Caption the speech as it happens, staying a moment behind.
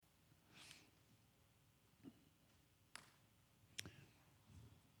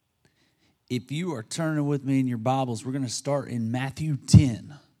If you are turning with me in your Bibles, we're going to start in Matthew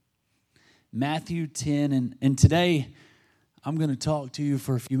 10. Matthew 10, and today I'm going to talk to you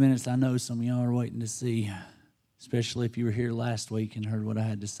for a few minutes. I know some of y'all are waiting to see, especially if you were here last week and heard what I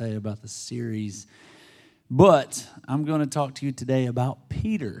had to say about the series. But I'm going to talk to you today about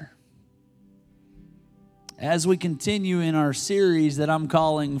Peter. As we continue in our series that I'm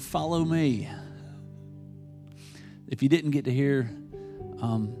calling Follow Me. If you didn't get to hear,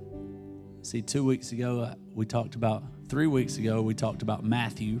 2 weeks ago, 3 weeks ago, we talked about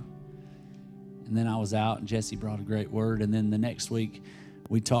Matthew. And then I was out and Jesse brought a great word. And then the next week,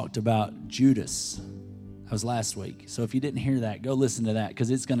 we talked about Judas. That was last week. So if you didn't hear that, go listen to that because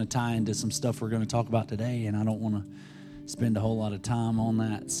it's going to tie into some stuff we're going to talk about today. And I don't want to spend a whole lot of time on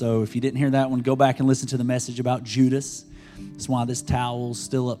that. So if you didn't hear that one, go back and listen to the message about Judas. That's why this towel's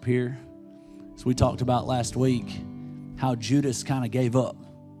still up here. So we talked about last week how Judas kind of gave up.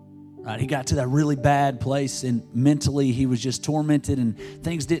 Right, he got to that really bad place and mentally he was just tormented and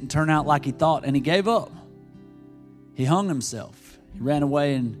things didn't turn out like he thought and he gave up. He hung himself. He ran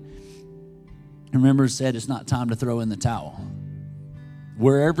away and remember said it's not time to throw in the towel.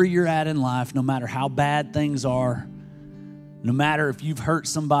 Wherever you're at in life, no matter how bad things are, no matter if you've hurt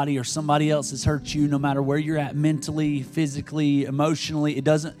somebody or somebody else has hurt you, no matter where you're at mentally, physically, emotionally,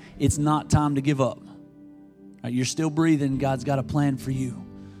 it's not time to give up. Right, you're still breathing. God's got a plan for you.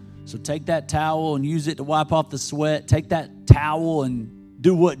 So take that towel and use it to wipe off the sweat. Take that towel and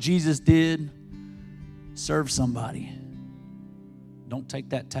do what Jesus did. Serve somebody. Don't take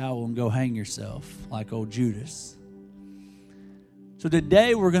that towel and go hang yourself like old Judas. So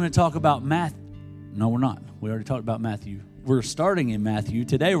today we're going to talk about Matthew. No, we're not. We already talked about Matthew. We're starting in Matthew.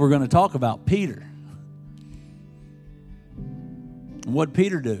 Today we're going to talk about Peter. And what did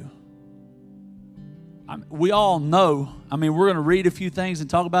Peter do? We all know, we're going to read a few things and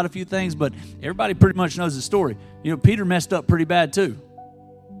talk about a few things, but everybody pretty much knows the story. Peter messed up pretty bad too.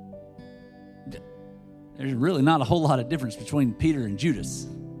 There's really not a whole lot of difference between Peter and Judas.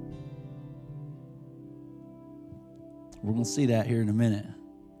 We're going to see that here in a minute.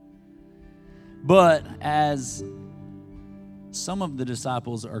 But as some of the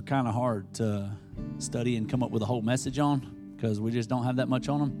disciples are kind of hard to study and come up with a whole message on because we just don't have that much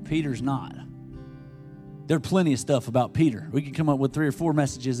on them, Peter's not. There's plenty of stuff about Peter. We can come up with 3 or 4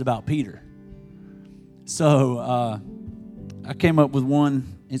 messages about Peter. So I came up with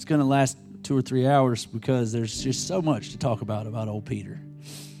one. It's going to last 2 or 3 hours because there's just so much to talk about old Peter.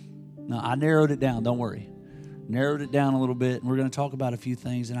 Now, I narrowed it down. Don't worry. Narrowed it down a little bit, and we're going to talk about a few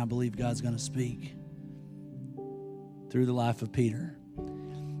things, and I believe God's going to speak through the life of Peter.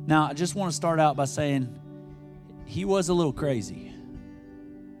 Now, I just want to start out by saying he was a little crazy.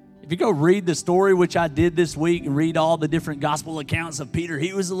 If you go read the story, which I did this week, and read all the different gospel accounts of Peter,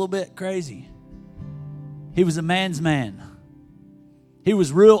 he was a little bit crazy. He was a man's man. He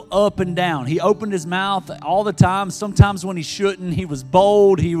was real up and down. He opened his mouth all the time, sometimes when he shouldn't. He was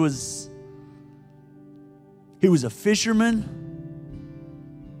bold. He was a fisherman.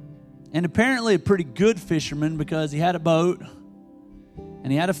 And apparently a pretty good fisherman because he had a boat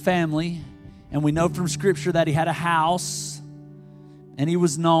and he had a family. And we know from Scripture that he had a house. And he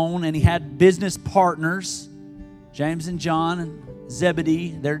was known, and he had business partners, James and John and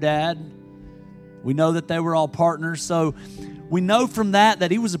Zebedee, their dad. We know that they were all partners. So we know from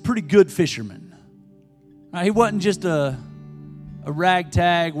that he was a pretty good fisherman. Right? He wasn't just a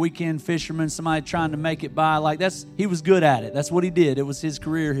ragtag weekend fisherman, somebody trying to make it by. He was good at it. That's what he did. It was his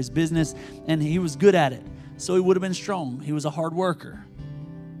career, his business, and he was good at it. So he would have been strong. He was a hard worker.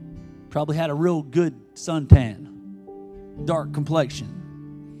 Probably had a real good suntan. Dark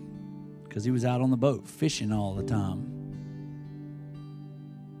complexion because he was out on the boat fishing all the time.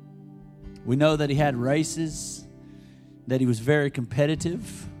 We know that he had races, that he was very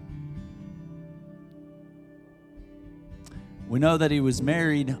competitive. We know that he was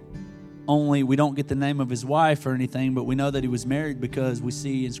married, only we don't get the name of his wife or anything, but we know that he was married because we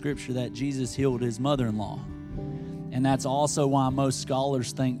see in Scripture that Jesus healed his mother-in-law. And that's also why most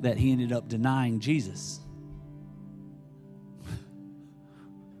scholars think that he ended up denying Jesus.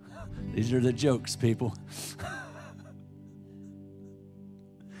 These are the jokes, people.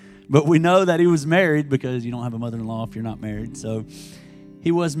 But we know that he was married because you don't have a mother-in-law if you're not married. So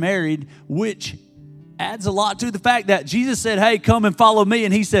he was married, which adds a lot to the fact that Jesus said, hey, come and follow me.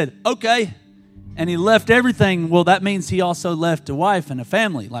 And he said, okay. And he left everything. Well, that means he also left a wife and a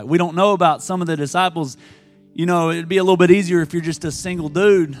family. We don't know about some of the disciples. It'd be a little bit easier if you're just a single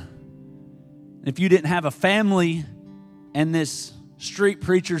dude. If you didn't have a family and this street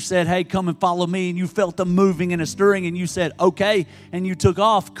preacher said, hey, come and follow me, and you felt a moving and a stirring, and you said, okay, and you took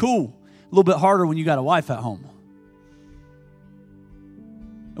off, cool. little bit harder when you got a wife at home.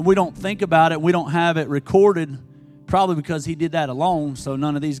 And we don't think about it. We don't have it recorded, probably because he did that alone, so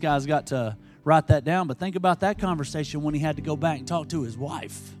none of these guys got to write that down. But think about that conversation when he had to go back and talk to his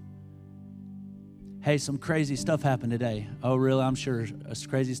wife. Hey, some crazy stuff happened today. Oh, really? I'm sure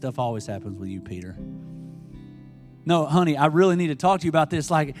crazy stuff always happens with you, Peter. No, honey, I really need to talk to you about this.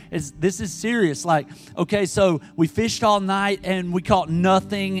 Like, this is serious. Like, okay, so we fished all night and we caught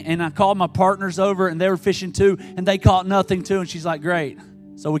nothing. And I called my partners over and they were fishing too. And they caught nothing too. And she's like, great.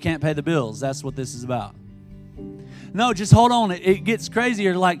 So we can't pay the bills. That's what this is about. No, just hold on. It gets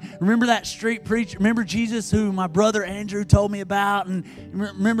crazier. Like, remember that street preacher? Remember Jesus who my brother Andrew told me about? And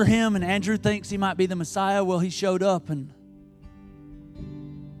remember him? And Andrew thinks he might be the Messiah. Well, he showed up and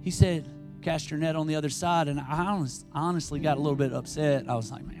he said, cast your net on the other side. And I honestly got a little bit upset. I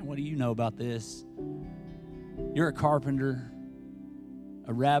was like, man, what do you know about this? You're a carpenter,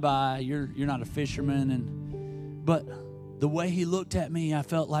 a rabbi. You're not a fisherman. But the way he looked at me, I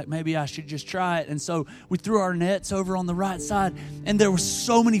felt like maybe I should just try it. And so we threw our nets over on the right side, and there were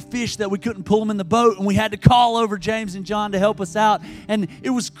so many fish that we couldn't pull them in the boat, and we had to call over James and John to help us out. And it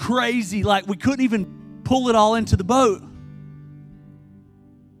was crazy. Like, we couldn't even pull it all into the boat.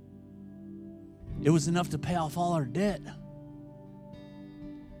 It was enough to pay off all our debt.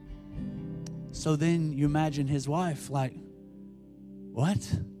 So then you imagine his wife, like, what?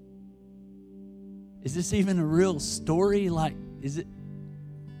 Is this even a real story? Like, is it?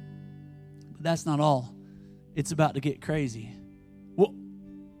 But that's not all. It's about to get crazy. Well,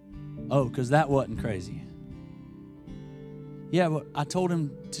 oh, because that wasn't crazy. Yeah, but I told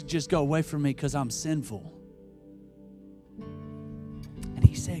him to just go away from me because I'm sinful. And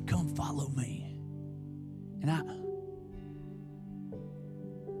he said, come follow me.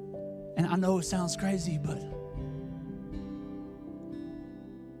 And I know it sounds crazy, but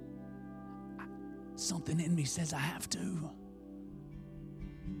something in me says I have to.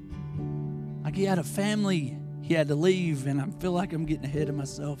 Like, he had a family he had to leave, and I feel like I'm getting ahead of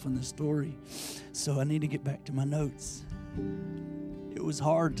myself in the story. So I need to get back to my notes. It was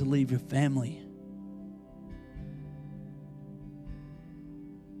hard to leave your family.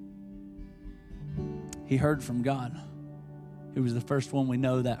 He heard from God. He was the first one we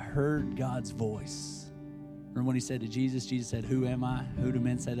know that heard God's voice. Remember when he said to Jesus, Jesus said, who am I? Who do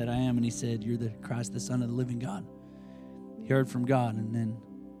men say that I am? And he said, you're the Christ, the Son of the living God. He heard from God. And then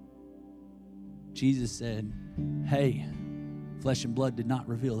Jesus said, hey, flesh and blood did not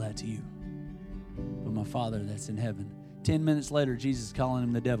reveal that to you, but my Father that's in heaven. 10 minutes later, Jesus is calling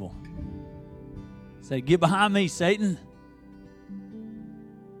him the devil. Say, get behind me, Satan.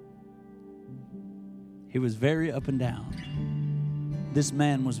 He was very up and down. This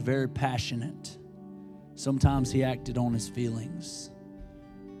man was very passionate. Sometimes he acted on his feelings,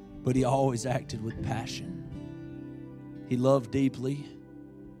 but he always acted with passion. He loved deeply,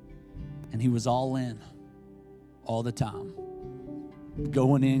 and he was all in all the time.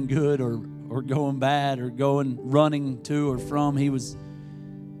 Going in good or going bad or running to or from. He was,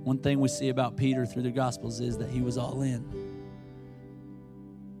 one thing we see about Peter through the Gospels is that he was all in.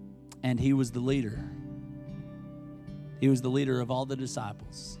 And he was the leader. He was the leader of all the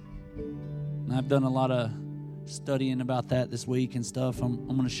disciples. And I've done a lot of studying about that this week and stuff. I'm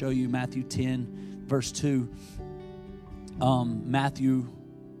going to show you Matthew 10, verse 2. Matthew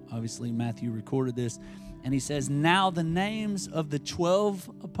recorded this. And he says, now the names of the 12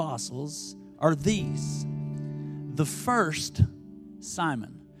 apostles are these. The first,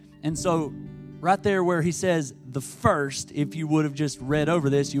 Simon. And so right there where he says the first, if you would have just read over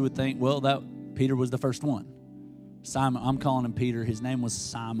this, you would think, well, that Peter was the first one. Simon, I'm calling him Peter. His name was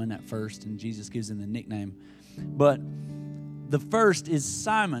Simon at first, and Jesus gives him the nickname. But the first is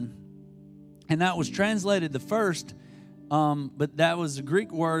Simon, and that was translated the first, but that was a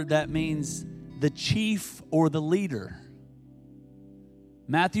Greek word that means the chief or the leader.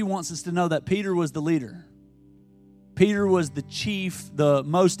 Matthew wants us to know that Peter was the leader. Peter was the chief, the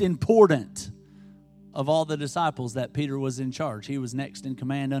most important of all the disciples, that Peter was in charge. He was next in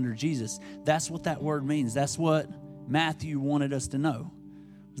command under Jesus. That's what that word means. That's what Matthew wanted us to know.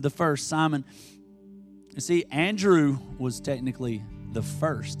 The first, Simon. You see, Andrew was technically the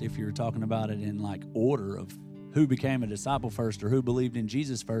first, if you're talking about it in like order of who became a disciple first or who believed in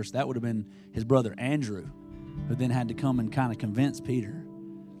Jesus first. That would have been his brother Andrew, who then had to come and kind of convince Peter.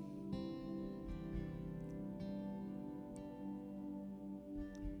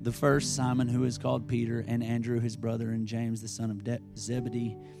 The first, Simon, who is called Peter, and Andrew, his brother, and James, the son of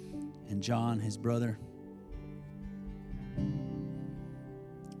Zebedee, and John, his brother.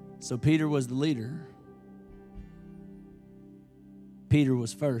 So Peter was the leader. Peter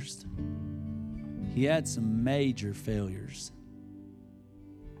was first. He had some major failures.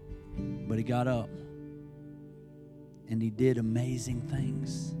 But he got up. And he did amazing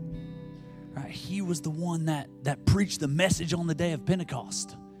things. Right? He was the one that preached the message on the day of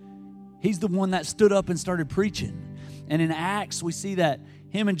Pentecost. He's the one that stood up and started preaching. And in Acts, we see that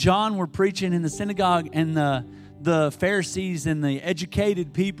him and John were preaching in the synagogue, and the Pharisees and the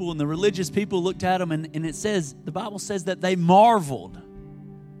educated people and the religious people looked at him, and it says, the Bible says that they marveled.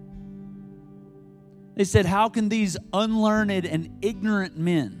 They said, how can these unlearned and ignorant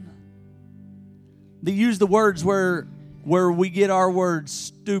men, they use the words where we get our word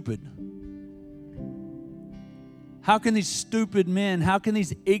stupid. How can these stupid men, how can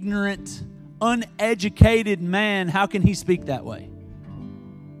these ignorant, uneducated man, how can he speak that way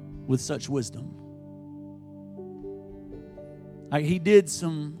with such wisdom? Like, he did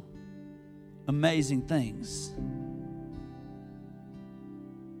some amazing things.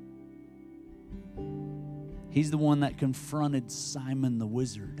 He's the one that confronted Simon the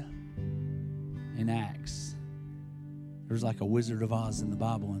wizard in Acts. There's like a Wizard of Oz in the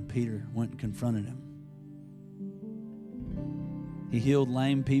Bible, and Peter went and confronted him. He healed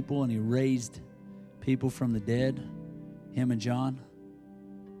lame people and he raised people from the dead, him and John.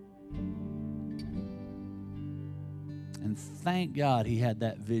 And thank God he had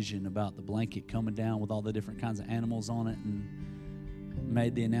that vision about the blanket coming down with all the different kinds of animals on it, and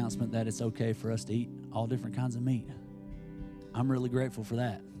made the announcement that it's okay for us to eat all different kinds of meat. I'm really grateful for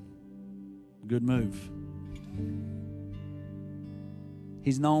that. Good move.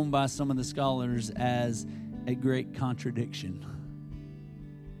 He's known by some of the scholars as a great contradiction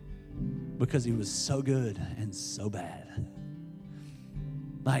because he was so good and so bad.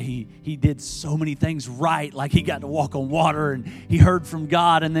 Like he did so many things right, like he got to walk on water and he heard from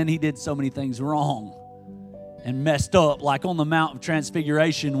God, and then he did so many things wrong and messed up, like on the Mount of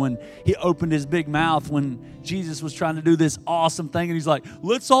Transfiguration when he opened his big mouth when Jesus was trying to do this awesome thing, and he's like,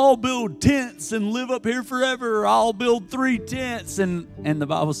 let's all build tents and live up here forever. I'll build 3 tents. And the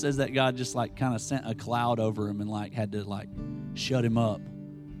Bible says that God just like kind of sent a cloud over him and like had to like shut him up.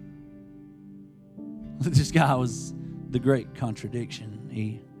 This guy was the great contradiction.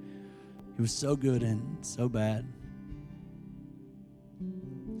 He was so good and so bad.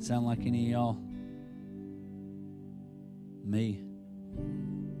 Sound like any of y'all? Me.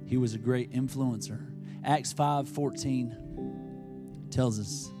 He was a great influencer. Acts 5:14 tells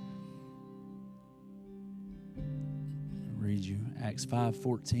us. I'll read you Acts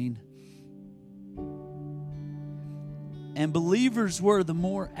 5:14. And believers were the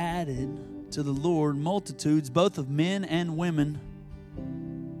more added to the Lord, multitudes both of men and women.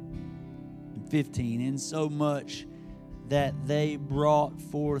 15, insomuch that they brought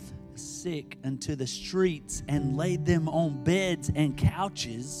forth sick unto the streets and laid them on beds and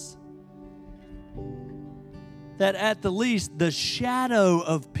couches, that at the least the shadow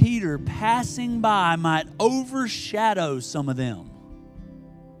of Peter passing by might overshadow some of them.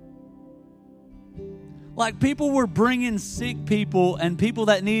 Like, people were bringing sick people and people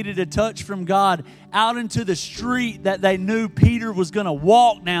that needed a touch from God out into the street that they knew Peter was going to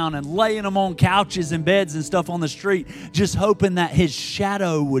walk down, and laying them on couches and beds and stuff on the street, just hoping that his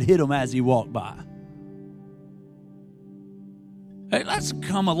shadow would hit them as he walked by. Hey, that's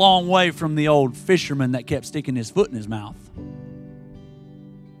come a long way from the old fisherman that kept sticking his foot in his mouth.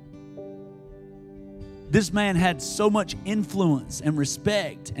 This man had so much influence and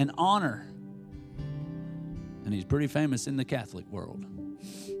respect and honor. And he's pretty famous in the Catholic world.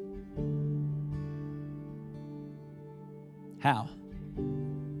 How?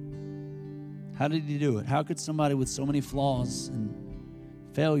 How did he do it? How could somebody with so many flaws and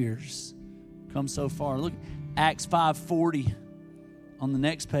failures come so far? Look, Acts 5:40 on the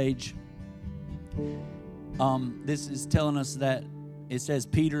next page. This is telling us that it says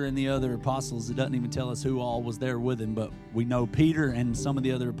Peter and the other apostles. It doesn't even tell us who all was there with him, but we know Peter and some of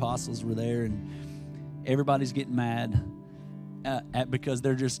the other apostles were there, and everybody's getting mad because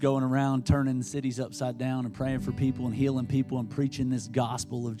they're just going around turning cities upside down and praying for people and healing people and preaching this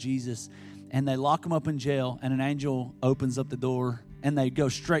gospel of Jesus. And they lock them up in jail, and an angel opens up the door, and they go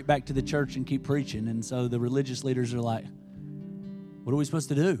straight back to the church and keep preaching. And so the religious leaders are like, what are we supposed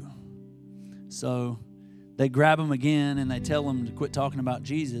to do? So they grab him again, and they tell him to quit talking about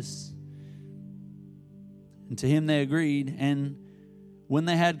Jesus. And to him they agreed. And when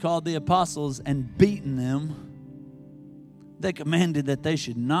they had called the apostles and beaten them, they commanded that they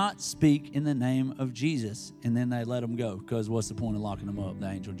should not speak in the name of Jesus. And then they let them go, because what's the point of locking them up? The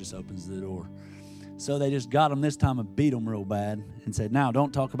angel just opens the door. So they just got him this time and beat him real bad and said, now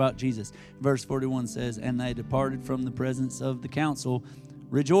don't talk about Jesus. Verse 41 says, and they departed from the presence of the council,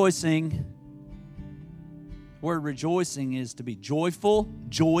 rejoicing. Word rejoicing is to be joyful,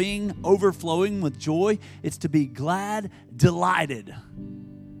 joying, overflowing with joy. It's to be glad, delighted.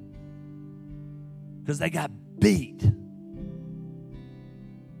 Because they got beat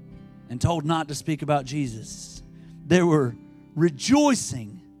and told not to speak about Jesus. They were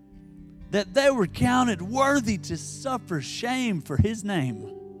rejoicing that they were counted worthy to suffer shame for his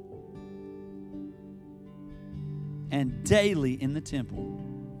name. And daily in the temple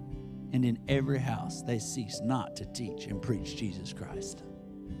and in every house they ceased not to teach and preach Jesus Christ.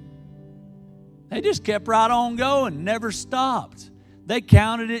 They just kept right on going, never stopped. They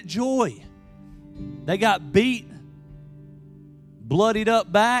counted it joy. They got beat, bloodied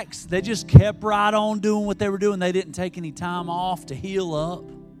up backs. They just kept right on doing what they were doing. They didn't take any time off to heal up.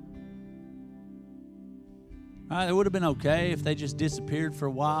 Right, it would have been okay if they just disappeared for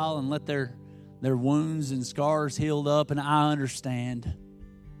a while and let their wounds and scars healed up, and I understand.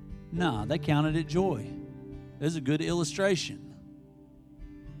 No, they counted it joy. There's a good illustration.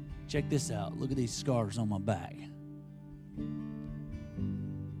 Check this out. Look at these scars on my back.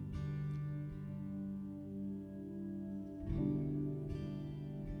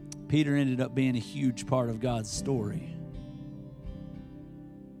 Peter ended up being a huge part of God's story.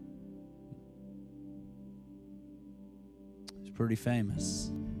 He's pretty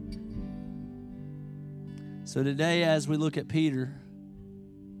famous. So today, as we look at Peter,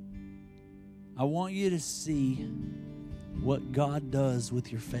 I want you to see what God does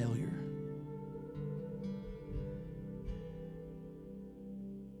with your failure.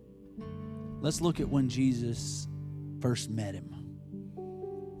 Let's look at when Jesus first met him.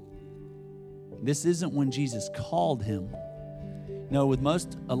 This isn't when Jesus called him. No, with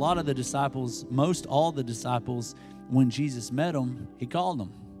all the disciples, when Jesus met them, he called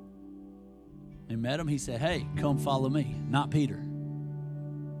them. He met them, he said, hey, come follow me. Not Peter.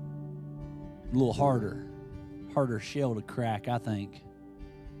 A little harder shell to crack, I think.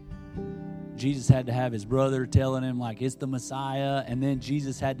 Jesus had to have his brother telling him, like, it's the Messiah, and then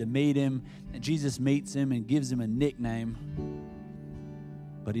Jesus had to meet him, and Jesus meets him and gives him a nickname.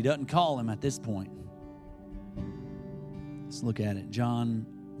 But he doesn't call him at this point. Let's look at it. John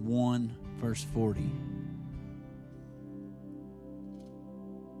 1, verse 40.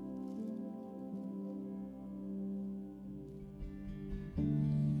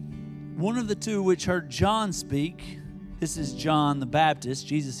 One of the two which heard John speak, this is John the Baptist,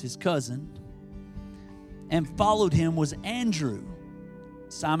 Jesus his cousin, and followed him was Andrew,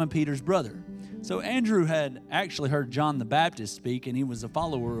 Simon Peter's brother. So Andrew had actually heard John the Baptist speak, and he was a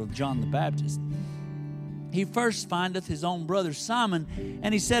follower of John the Baptist. He first findeth his own brother Simon,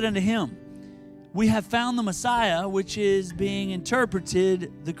 and he said unto him, we have found the Messiah, which is being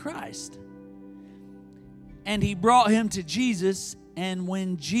interpreted the Christ. And he brought him to Jesus, and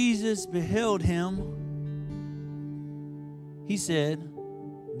when Jesus beheld him, he said,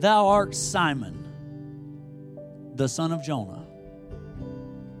 thou art Simon, the son of Jonah.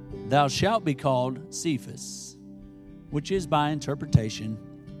 Thou shalt be called Cephas, which is by interpretation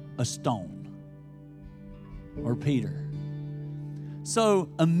a stone, or Peter. So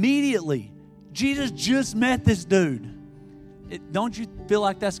immediately, Jesus just met this dude. Don't you feel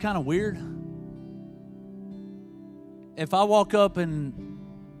like that's kind of weird? If I walk up and,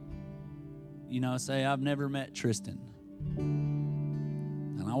 say I've never met Tristan,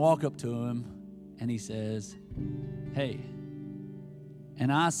 and I walk up to him and he says, hey,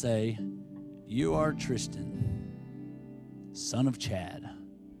 and I say, you are Tristan, son of Chad.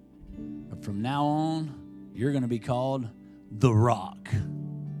 But from now on, you're going to be called The Rock.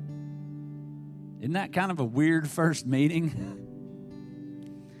 Isn't that kind of a weird first meeting?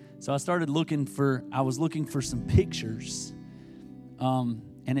 So I was looking for some pictures. And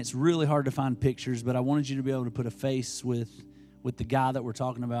it's really hard to find pictures, but I wanted you to be able to put a face with the guy that we're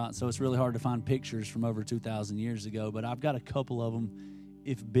talking about. So it's really hard to find pictures from over 2,000 years ago, but I've got a couple of them.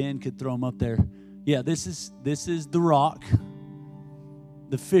 If Ben could throw them up there. Yeah, this is The Rock,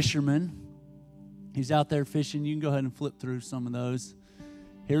 the fisherman. He's out there fishing. You can go ahead and flip through some of those.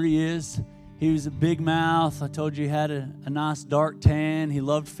 Here he is. He was a big mouth. I told you he had a nice dark tan. He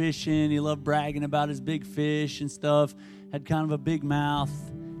loved fishing. He loved bragging about his big fish and stuff. Had kind of a big mouth.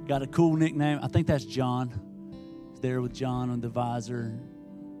 Got a cool nickname. I think that's John. He's there with John on the visor.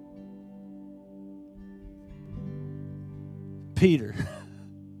 Peter.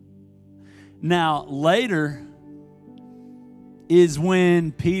 Now, later is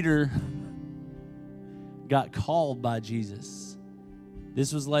when Peter got called by Jesus.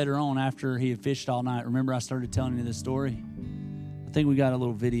 This was later on after he had fished all night. Remember I started telling you this story? I think we got a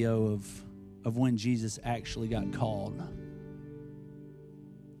little video of when Jesus actually got called.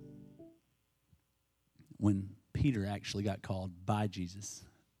 When Peter actually got called by Jesus.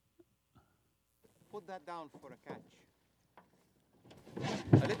 Put that down for a catch.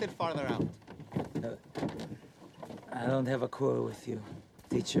 A little farther out. I don't have a quarrel with you,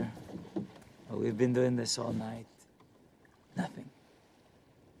 teacher. But we've been doing this all night. Nothing.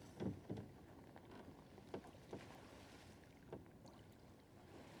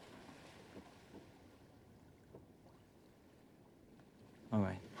 All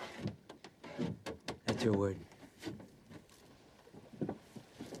right. That's your word.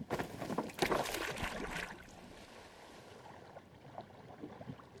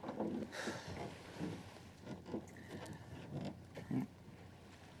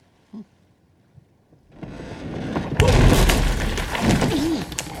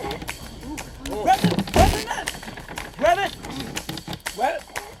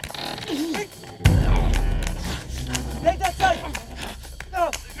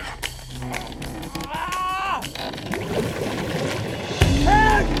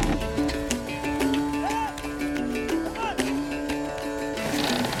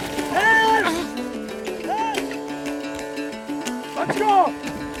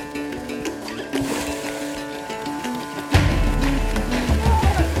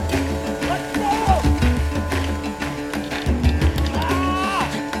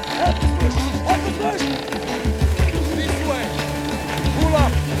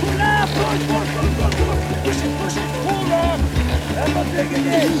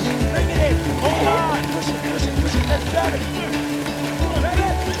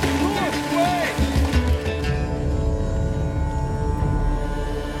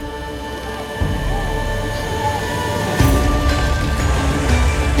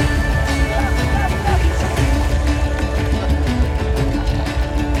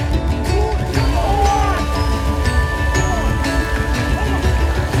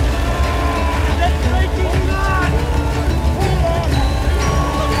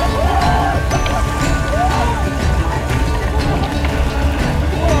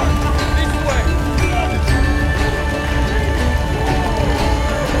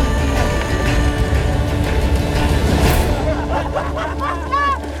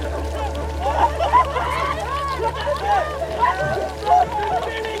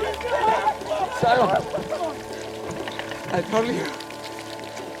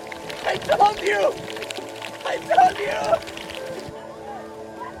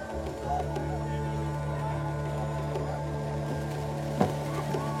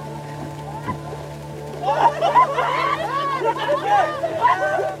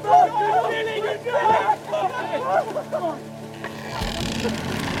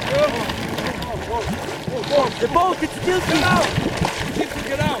 The boat, it's guilty! Get out!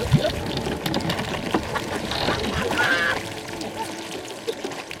 Get out!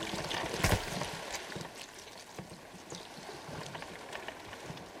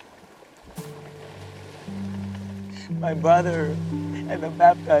 My brother and the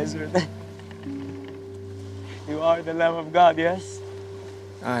baptizer. You are the Lamb of God, yes?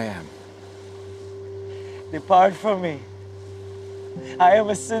 I am. Depart from me. I am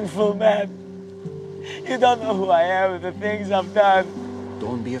a sinful man. You don't know who I am and the things I've done.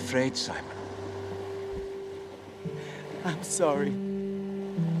 Don't be afraid, Simon. I'm sorry.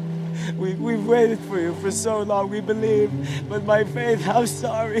 We've waited for you for so long, we believe. But my faith, I'm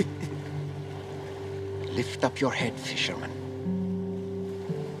sorry. Lift up your head, fisherman.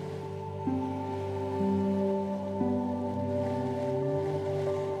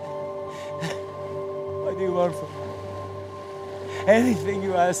 What do you want from me? Anything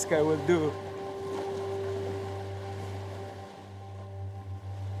you ask, I will do.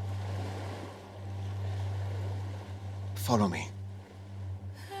 Follow me.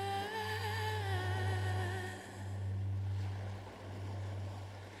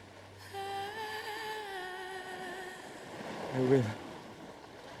 I will.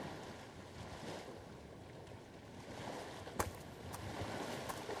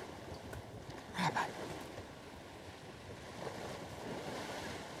 Rabbi.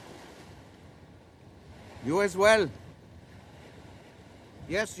 You as well.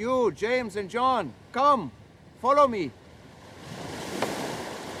 Yes, you, James and John. Come, follow me.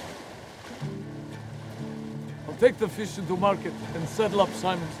 I'll take the fish into market and settle up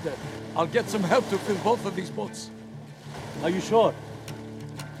Simon's debt. I'll get some help to fill both of these boats. Are you sure?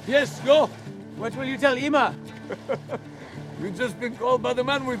 Yes, go! What will you tell Ima? We've just been called by the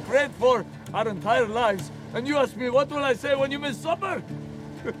man we prayed for our entire lives. And you ask me, what will I say when you miss supper?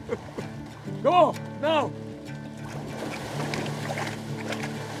 Go, now!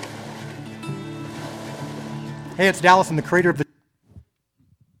 Hey, it's Dallas. I'm the creator of the...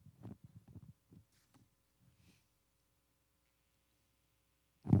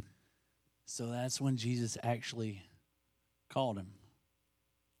 So that's when Jesus actually called him.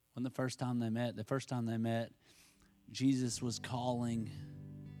 When the first time they met, Jesus was calling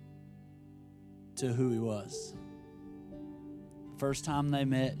to who he was. The first time they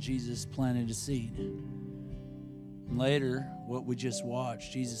met, Jesus planted a seed. And later, what we just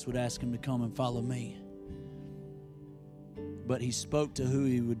watched, Jesus would ask him to come and follow me. But he spoke to who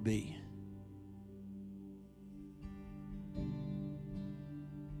he would be.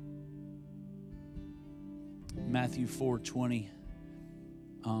 Matthew 4:20,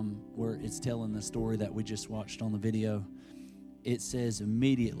 where it's telling the story that we just watched on the video, it says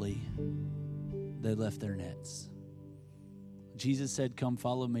immediately they left their nets. Jesus said, come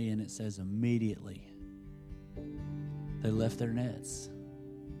follow me, and it says immediately they left their nets.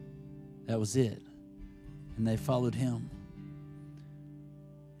 That was it. And they followed him.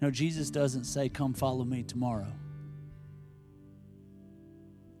 You know, Jesus doesn't say, come follow me tomorrow.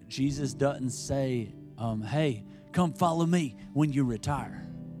 Jesus doesn't say, hey, come follow me when you retire.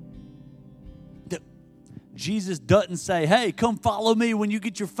 Jesus doesn't say, hey, come follow me when you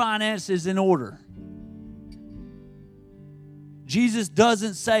get your finances in order. Jesus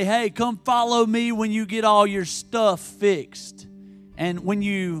doesn't say, hey, come follow me when you get all your stuff fixed. And when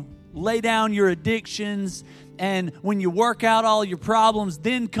you lay down your addictions and when you work out all your problems,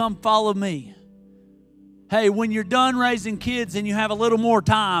 then come follow me. Hey, when you're done raising kids and you have a little more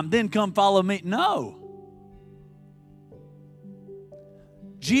time, then come follow me. No.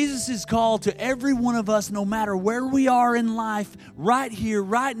 Jesus' call to every one of us, no matter where we are in life, right here,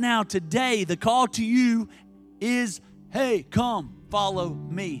 right now, today, the call to you is, hey, come, follow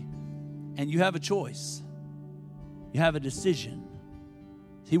me. And you have a choice. You have a decision.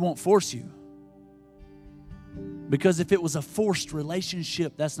 He won't force you. Because if it was a forced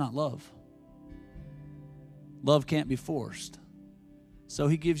relationship, that's not love. Love can't be forced. So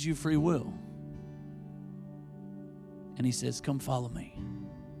he gives you free will. And he says, come follow me.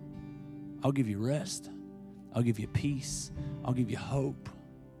 I'll give you rest. I'll give you peace. I'll give you hope.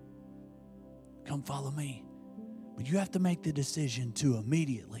 Come follow me. But you have to make the decision to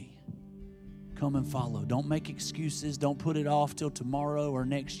immediately come and follow. Don't make excuses. Don't put it off till tomorrow or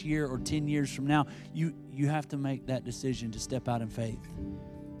next year or 10 years from now. You have to make that decision to step out in faith.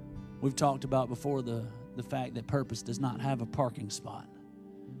 We've talked about before the fact that purpose does not have a parking spot.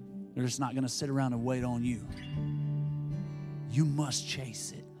 They're just not going to sit around and wait on you. You must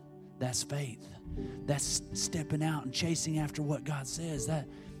chase it. That's faith. That's stepping out and chasing after what God says. That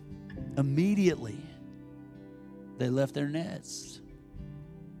immediately they left their nets.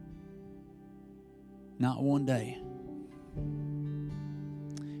 Not one day.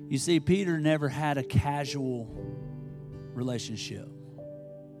 You see, Peter never had a casual relationship.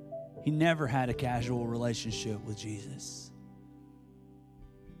 He never had a casual relationship with Jesus.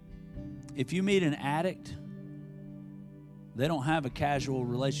 If you meet an addict, they don't have a casual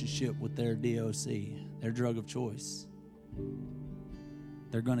relationship with their DOC, their drug of choice.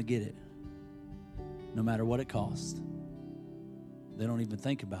 They're going to get it, no matter what it costs. They don't even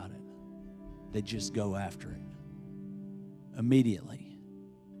think about it. They just go after it immediately.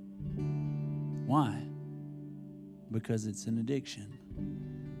 Why? Because it's an addiction.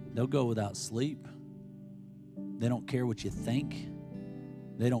 They'll go without sleep. They don't care what you think.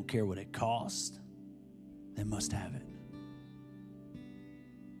 They don't care what it costs. They must have it.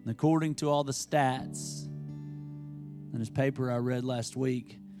 And according to all the stats in this paper I read last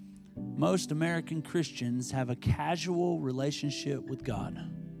week, most American Christians have a casual relationship with God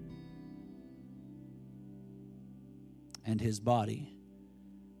and His body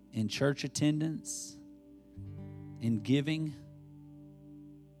in church attendance, in giving.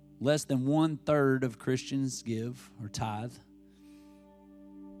 Less than 1/3 of Christians give or tithe.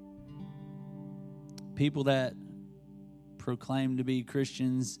 People that proclaim to be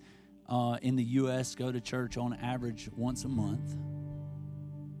Christians in the U.S. go to church on average once a month.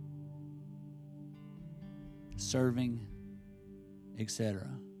 Serving, etc.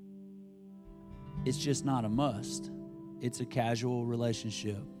 It's just not a must. It's a casual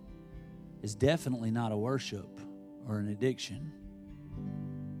relationship. It's definitely not a worship or an addiction.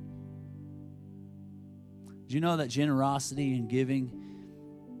 Do you know that generosity and giving,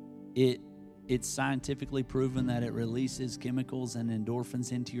 it's scientifically proven that it releases chemicals and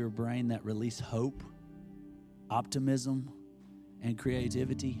endorphins into your brain that release hope, optimism, and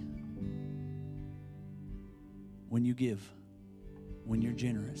creativity when you give? when you're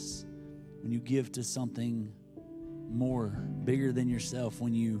generous, when you give to something more bigger than yourself,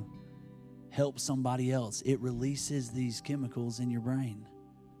 when you help somebody else, it releases these chemicals in your brain.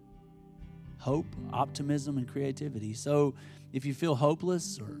 Hope, optimism, and creativity. So if you feel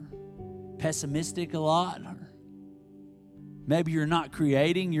hopeless or pessimistic a lot, or maybe you're not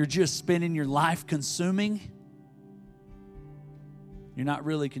creating, you're just spending your life consuming, you're not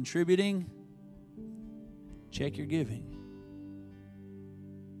really contributing, check your giving.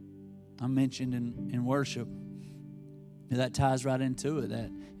 I mentioned in worship, that ties right into it, that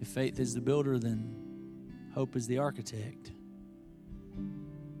if faith is the builder, then hope is the architect.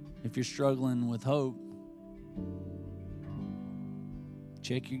 If you're struggling with hope,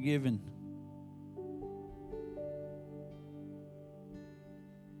 check your giving.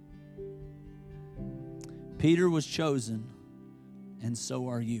 Peter was chosen, and so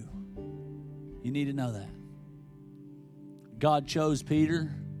are you. You need to know that. God chose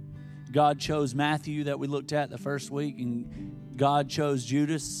Peter. God chose Matthew that we looked at the first week, and God chose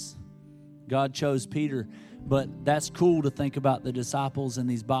Judas. God chose Peter. But that's cool to think about the disciples and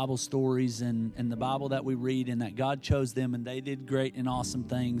these Bible stories and the Bible that we read, and that God chose them and they did great and awesome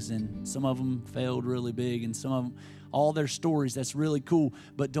things, and some of them failed really big, and some of them, all their stories, that's really cool.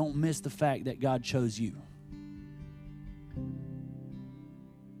 But don't miss the fact that God chose you.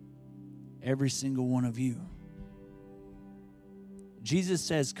 Every single one of you. Jesus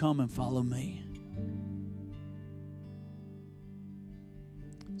says, come and follow me.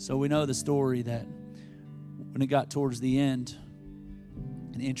 So we know the story that when it got towards the end,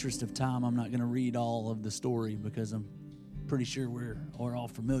 in the interest of time, I'm not going to read all of the story because I'm pretty sure we're all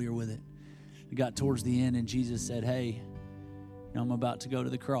familiar with it. It got towards the end and Jesus said, hey, I'm about to go to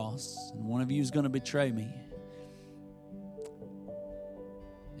the cross and one of you is going to betray me.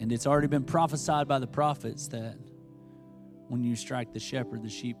 And it's already been prophesied by the prophets that when you strike the shepherd, the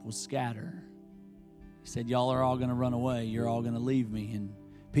sheep will scatter. He said, y'all are all going to run away. You're all going to leave me. And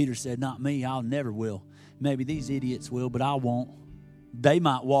Peter said, not me. I'll never will. Maybe these idiots will, but I won't. They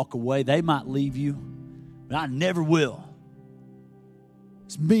might walk away. They might leave you, but I never will.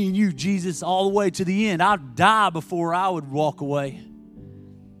 It's me and you, Jesus, all the way to the end. I'd die before I would walk away.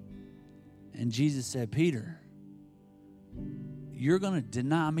 And Jesus said, Peter, you're going to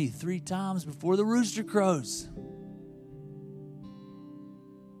deny me 3 times before the rooster crows.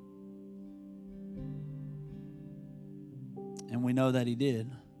 And we know that he did.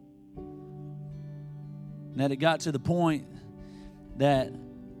 And that it got to the point that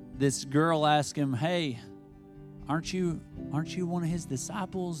this girl asked him, hey, aren't you one of his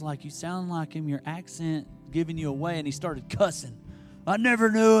disciples? Like, you sound like him, your accent giving you away. And he started cussing. I never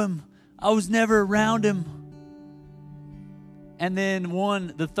knew him. I was never around him. And then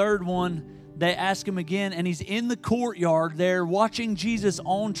the third one, they ask him again, and he's in the courtyard there watching Jesus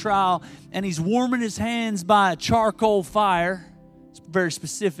on trial, and he's warming his hands by a charcoal fire. It's very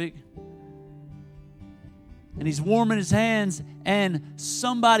specific. And he's warming his hands, and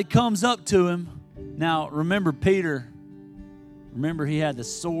somebody comes up to him. Now, remember Peter. Remember he had the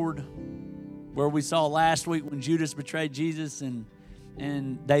sword where we saw last week when Judas betrayed Jesus, and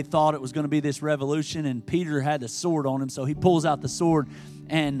they thought it was going to be this revolution, and Peter had the sword on him, so he pulls out the sword,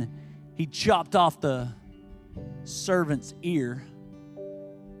 and he chopped off the servant's ear,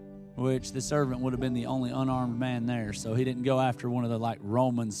 which the servant would have been the only unarmed man there, so he didn't go after one of the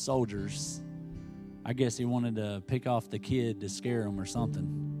Roman soldiers. I guess he wanted to pick off the kid to scare him or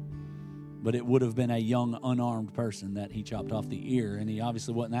something. But it would have been a young, unarmed person that he chopped off the ear, and he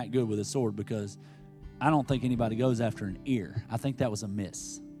obviously wasn't that good with a sword because I don't think anybody goes after an ear. I think that was a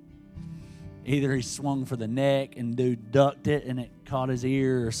miss. Either he swung for the neck and dude ducked it and it caught his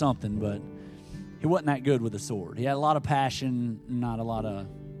ear or something, but he wasn't that good with a sword. He had a lot of passion, not a lot of...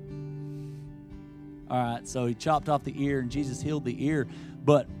 All right, so he chopped off the ear and Jesus healed the ear.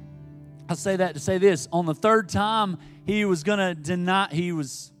 But I say that to say this. On the third time, he was going to deny...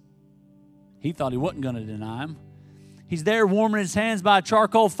 He thought he wasn't going to deny him. He's there warming his hands by a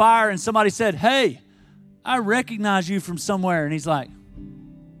charcoal fire, and somebody said, hey, I recognize you from somewhere. And he's like,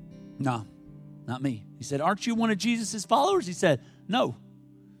 no, not me. He said, aren't you one of Jesus' followers? He said, no.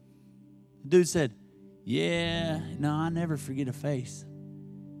 The dude said, yeah, no, I never forget a face.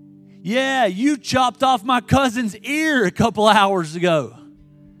 Yeah, you chopped off my cousin's ear a couple hours ago.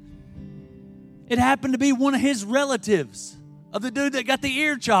 It happened to be one of his relatives of the dude that got the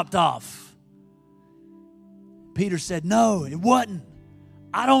ear chopped off. Peter said, no, it wasn't.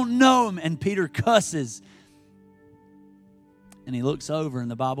 I don't know him. And Peter cusses. And he looks over,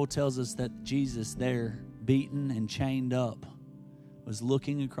 and the Bible tells us that Jesus there, beaten and chained up, was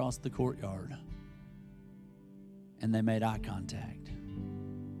looking across the courtyard. And they made eye contact.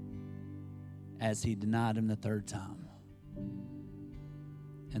 as he denied him the third time.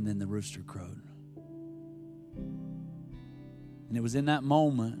 And then the rooster crowed. And it was in that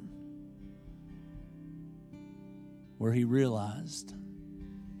moment where he realized,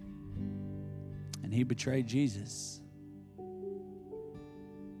 and he betrayed Jesus.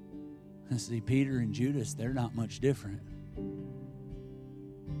 And see, Peter and Judas, they're not much different.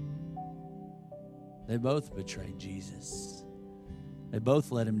 They both betrayed Jesus. They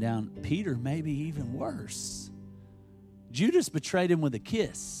both let him down. Peter, maybe even worse. Judas betrayed him with a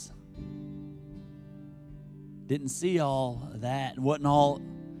kiss. Didn't see all of that. Wasn't all.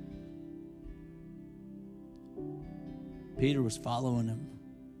 Peter was following him,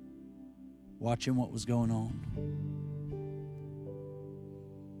 watching what was going on.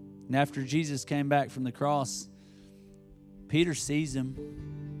 And after Jesus came back from the cross, Peter sees him,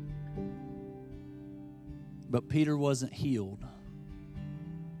 but Peter wasn't healed.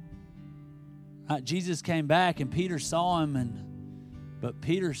 Right? Jesus came back and Peter saw him, but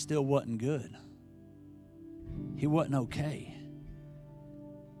Peter still wasn't good. He wasn't okay.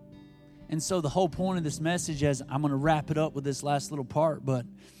 And so the whole point of this message, as I'm going to wrap it up with this last little part, but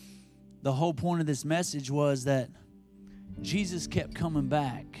the whole point of this message was that Jesus kept coming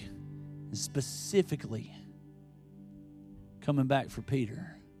back, specifically coming back for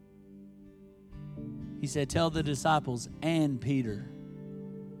Peter. He said, tell the disciples and Peter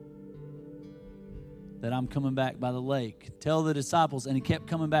that I'm coming back by the lake. Tell the disciples. And he kept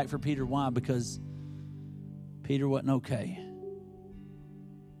coming back for Peter. Why? Because Peter wasn't okay.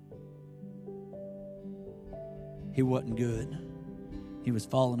 He wasn't good. He was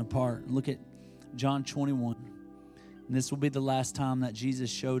falling apart. Look at John 21. And this will be the last time that Jesus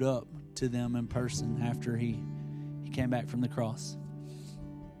showed up to them in person after he came back from the cross.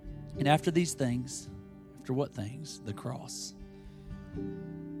 And after these things, after what things? The cross.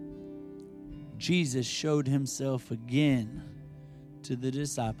 Jesus showed himself again to the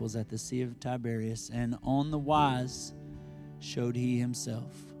disciples at the Sea of Tiberias, and on the wise showed he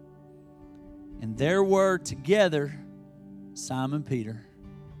himself. And there were together Simon Peter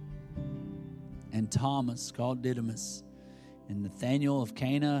and Thomas, called Didymus, and Nathanael of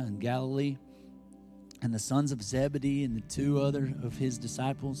Cana in Galilee, and the sons of Zebedee and the two other of his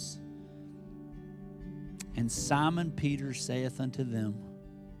disciples. And Simon Peter saith unto them,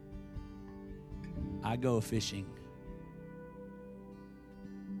 I go a-fishing.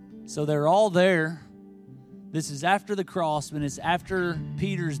 So they're all there. This is after the cross, and it's after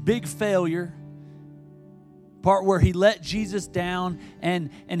Peter's big failure, part where he let Jesus down,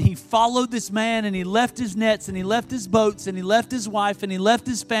 and he followed this man, and he left his nets, and he left his boats, and he left his wife, and he left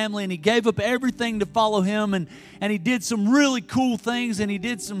his family, and he gave up everything to follow him, and he did some really cool things, and he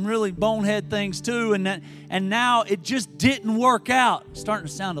did some really bonehead things too, and now it just didn't work out. It's starting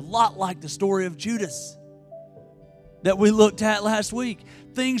to sound a lot like the story of Judas that we looked at last week.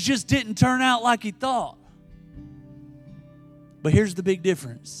 Things just didn't turn out like he thought. But here's the big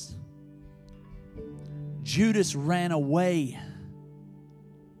difference. Judas ran away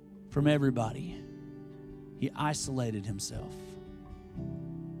from everybody. He isolated himself.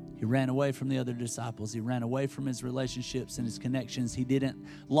 He ran away from the other disciples. He ran away from his relationships and his connections. He didn't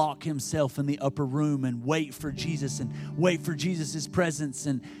lock himself in the upper room and wait for Jesus and wait for Jesus' presence.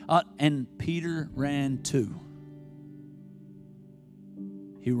 And Peter ran too.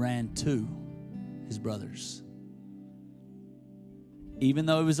 He ran to his brothers. Even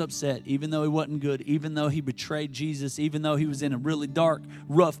though he was upset, even though he wasn't good, even though he betrayed Jesus, even though he was in a really dark,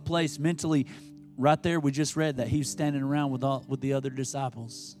 rough place mentally, right there we just read that he was standing around with the other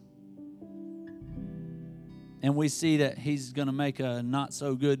disciples. And we see that he's going to make a not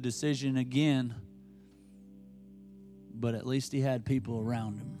so good decision again, but at least he had people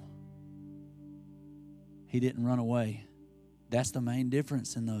around him. He didn't run away. That's the main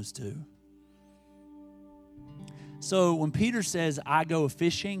difference in those two. So when Peter says, I go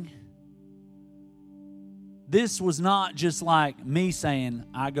fishing, this was not just like me saying,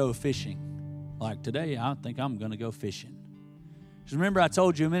 I go fishing. Like today, I think I'm going to go fishing. Because remember, I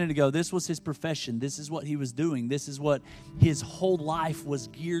told you a minute ago, this was his profession. This is what he was doing. This is what his whole life was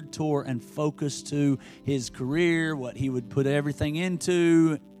geared toward and focused to, his career, what he would put everything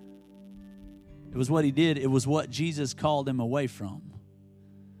into. It was what he did. It was what Jesus called him away from.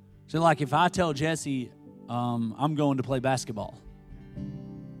 So like if I tell Jesse, I'm going to play basketball.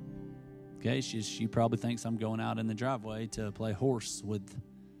 Okay, she probably thinks I'm going out in the driveway to play horse with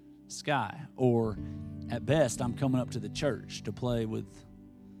Sky. Or at best, I'm coming up to the church to play with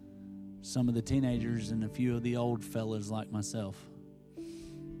some of the teenagers and a few of the old fellas like myself.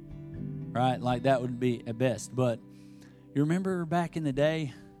 Right? Like that would be at best. But you remember back in the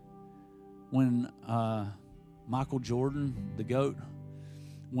day when Michael Jordan, the GOAT,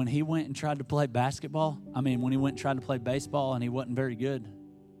 when he went and tried to play when he went and tried to play baseball and he wasn't very good.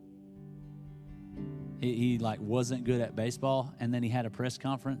 He wasn't good at baseball, and then he had a press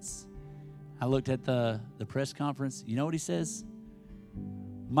conference. I looked at the press conference. You know what he says?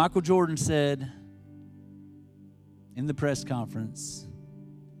 Michael Jordan said in the press conference,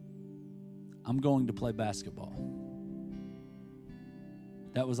 "I'm going to play basketball."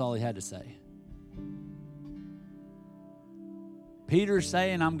 That was all he had to say. Peter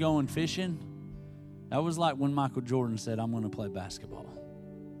saying, "I'm going fishing," that was like when Michael Jordan said, "I'm going to play basketball."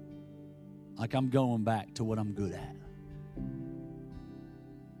 Like, I'm going back to what I'm good at.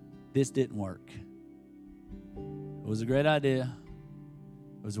 This didn't work. It was a great idea.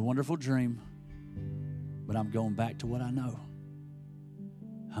 It was a wonderful dream. But I'm going back to what I know.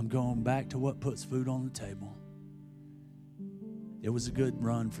 I'm going back to what puts food on the table. It was a good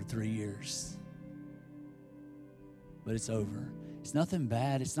run for 3 years. But it's over. It's nothing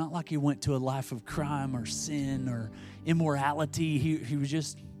bad. It's not like he went to a life of crime or sin or immorality. He was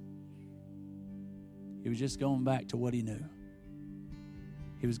just going back to what he knew.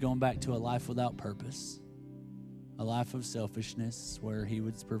 He was going back to a life without purpose, a life of selfishness where he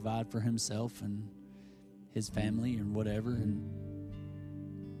would provide for himself and his family and whatever, and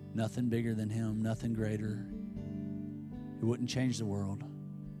nothing bigger than him, nothing greater. He wouldn't change the world.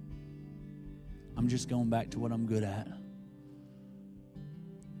 I'm just going back to what I'm good at.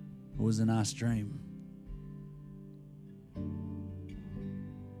 It was a nice dream.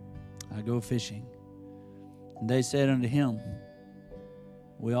 I go fishing. And they said unto him,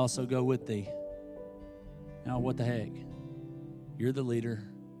 "We also go with thee." Now, what the heck? You're the leader.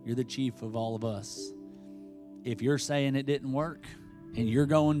 You're the chief of all of us. If you're saying it didn't work and you're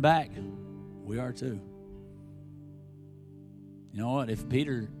going back, we are too. You know what? If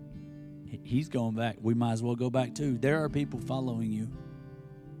Peter, he's going back, we might as well go back too. There are people following you.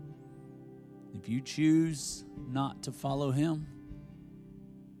 If you choose not to follow him,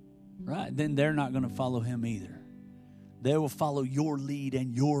 right, then they're not going to follow him either. They will follow your lead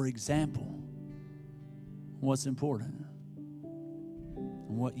and your example. What's important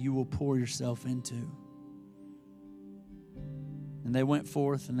and what you will pour yourself into. And they went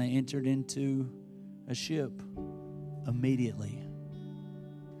forth and they entered into a ship immediately.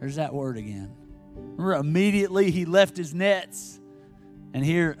 There's that word again. Remember, immediately he left his nets. And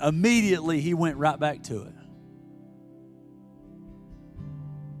here, immediately he went right back to it.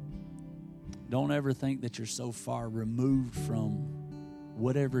 Don't ever think that you're so far removed from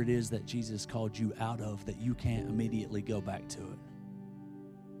whatever it is that Jesus called you out of that you can't immediately go back to it.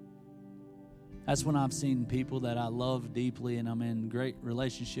 That's when I've seen people that I love deeply and I'm in great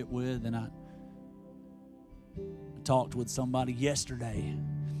relationship with, and I talked with somebody yesterday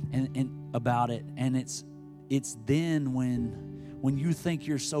and about it, and it's then when you think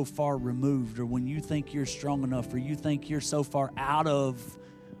you're so far removed, or when you think you're strong enough, or you think you're so far out of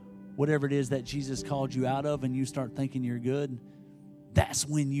whatever it is that Jesus called you out of, and you start thinking you're good, that's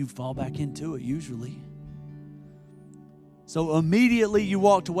when you fall back into it usually. So immediately you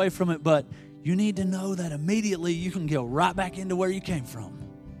walked away from it, but you need to know that immediately you can go right back into where you came from.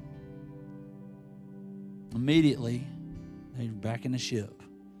 Immediately, they're back in the ship.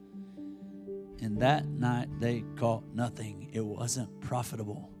 And that night, they caught nothing. It wasn't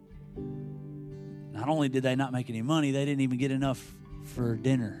profitable. Not only did they not make any money, they didn't even get enough for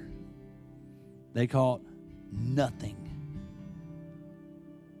dinner. They caught nothing.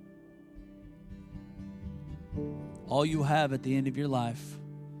 All you have at the end of your life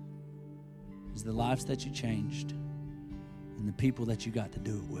is the lives that you changed and the people that you got to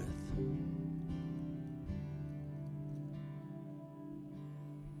do it with.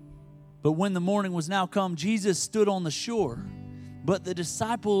 But when the morning was now come, Jesus stood on the shore. But the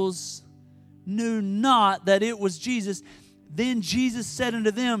disciples knew not that it was Jesus. Then Jesus said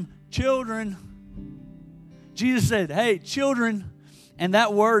unto them, "Children." Jesus said, "Hey, children." And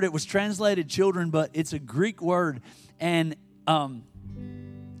that word, it was translated children, but it's a Greek word. And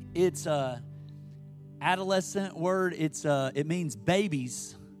it's a adolescent word. It means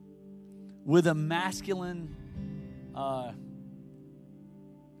babies with a masculine... I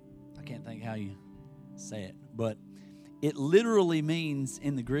can't think how you say it, but it literally means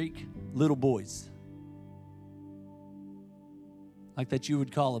in the Greek, little boys. Like that you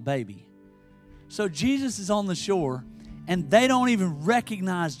would call a baby. So Jesus is on the shore, and they don't even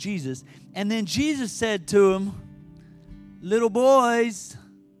recognize Jesus. And then Jesus said to them, "Little boys,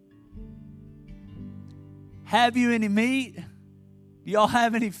 have you any meat? Do y'all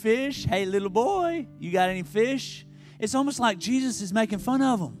have any fish? Hey, little boy, you got any fish?" It's almost like Jesus is making fun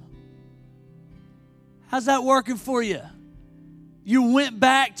of them. How's that working for you? You went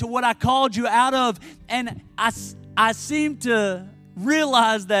back to what I called you out of, and I seem to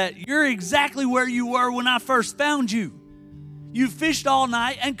realize that you're exactly where you were when I first found you. You fished all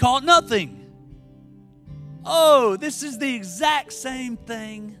night and caught nothing. Oh, this is the exact same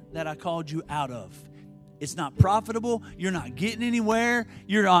thing that I called you out of. It's not profitable. You're not getting anywhere.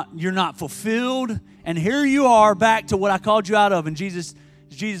 You're not fulfilled. And here you are back to what I called you out of. And Jesus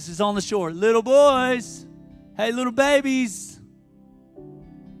is on the shore. Little boys, hey, little babies,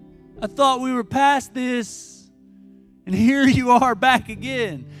 I thought we were past this. And here you are back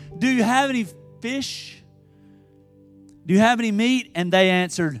again. Do you have any fish? Do you have any meat? And they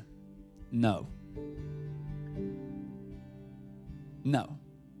answered, no. No.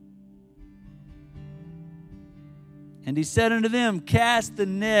 And he said unto them, cast the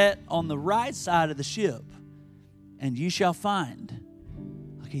net on the right side of the ship, and you shall find.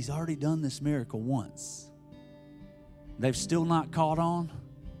 Like he's already done this miracle once. They've still not caught on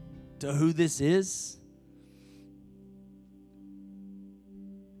to who this is.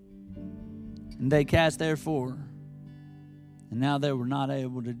 And they cast therefore, and now they were not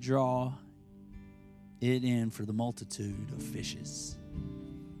able to draw it in for the multitude of fishes.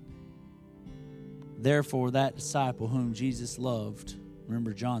 Therefore, that disciple whom Jesus loved,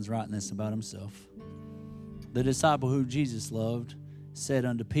 remember John's writing this about himself, the disciple who Jesus loved said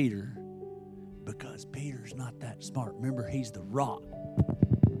unto Peter, because Peter's not that smart. Remember, he's the rock.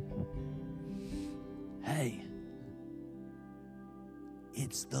 Hey,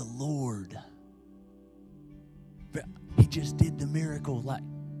 it's the Lord. He just did the miracle.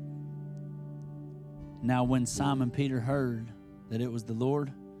 Now when Simon Peter heard that it was the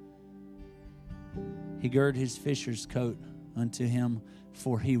Lord, he girded his fisher's coat unto him,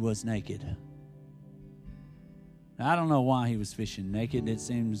 for he was naked. Now, I don't know why he was fishing naked. It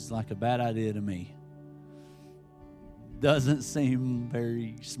seems like a bad idea to me. Doesn't seem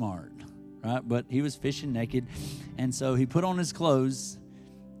very smart, right? But he was fishing naked, and so he put on his clothes,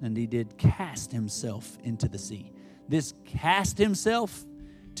 and he did cast himself into the sea. This cast himself,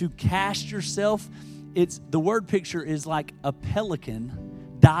 to cast yourself, the word picture is like a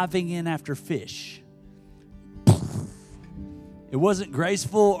pelican diving in after fish. It wasn't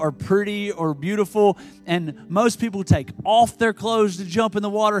graceful or pretty or beautiful. And most people take off their clothes to jump in the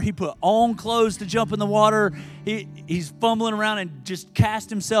water. He put on clothes to jump in the water. He's fumbling around and just cast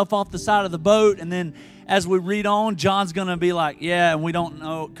himself off the side of the boat. And then as we read on, John's going to be like, yeah, and we don't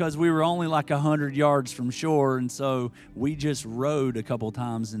know because we were only like 100 yards from shore. And so we just rowed a couple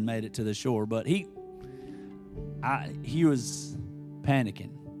times and made it to the shore. But he was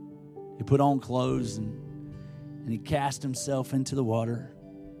panicking. He put on clothes and he cast himself into the water.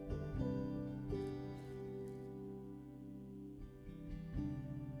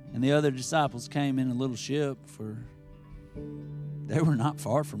 And the other disciples came in a little ship, for they were not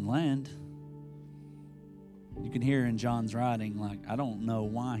far from land. You can hear in John's writing, like, I don't know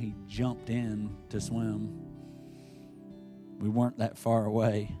why he jumped in to swim. We weren't that far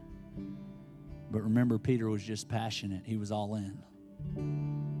away. But remember, Peter was just passionate. He was all in.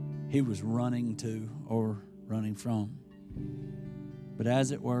 He was running to, or running from. But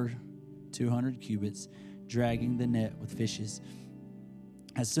as it were, 200 cubits, dragging the net with fishes.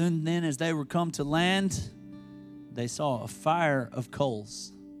 As soon then as they were come to land, they saw a fire of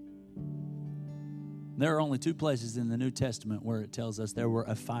coals. There are only two places in the New Testament where it tells us there were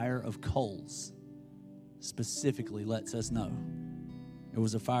a fire of coals. Specifically lets us know. It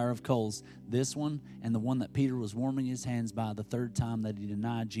was a fire of coals. This one and the one that Peter was warming his hands by the third time that he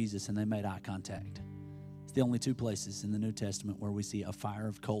denied Jesus and they made eye contact. It's the only two places in the New Testament where we see a fire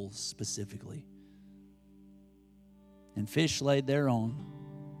of coals specifically. And fish laid thereon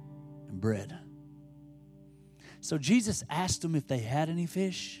and bread. So Jesus asked them if they had any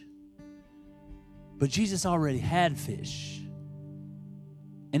fish. But Jesus already had fish.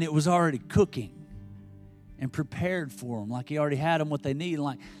 And it was already cooking and prepared for them. Like he already had them what they need.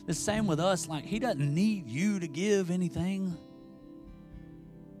 Like the same with us. Like he doesn't need you to give anything.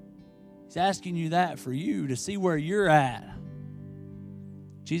 He's asking you that for you to see where you're at.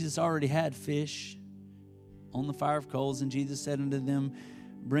 Jesus already had fish on the fire of coals. And Jesus said unto them,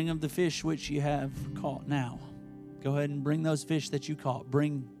 bring of the fish which you have caught now. Go ahead and bring those fish that you caught.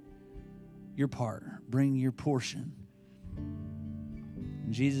 Bring your part. Bring your portion.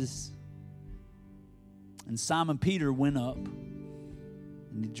 And Jesus and Simon Peter went up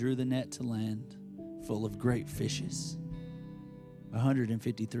and he drew the net to land full of great fishes.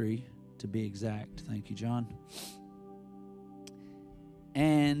 153 to be exact. Thank you, John.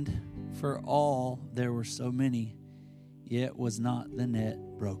 And for all there were so many, yet was not the net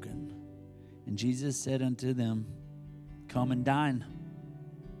broken. And Jesus said unto them, Come and dine.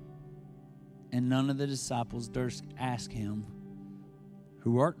 And none of the disciples durst ask him,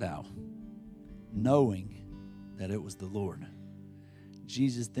 Who art thou? Knowing that it was the Lord.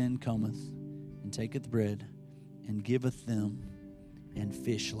 Jesus then cometh and taketh bread and giveth them, and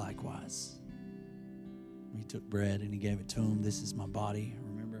fish likewise. He took bread and he gave it to them. This is my body.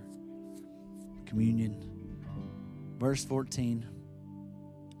 Remember? Communion. Verse 14.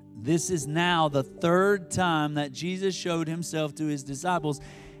 This is now the third time that Jesus showed himself to his disciples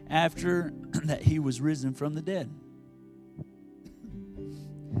after that he was risen from the dead.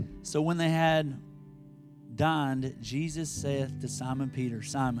 So when they had dined, Jesus saith to Simon Peter,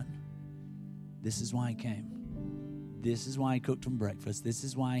 Simon, this is why he came. This is why he cooked him breakfast. This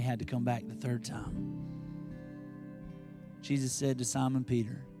is why he had to come back the third time. Jesus said to Simon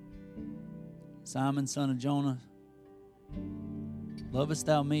Peter, Simon, son of Jonah, lovest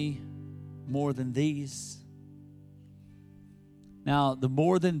thou me more than these? Now, the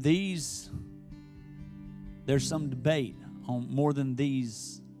more than these, there's some debate on more than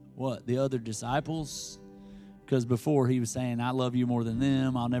these, what, the other disciples? Because before he was saying, I love you more than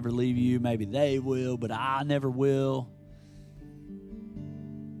them. I'll never leave you. Maybe they will, but I never will.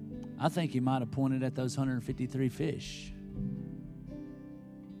 I think he might have pointed at those 153 fish.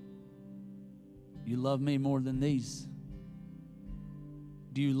 You love me more than these?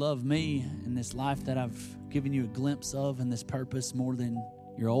 Do you love me in this life that I've given you a glimpse of and this purpose more than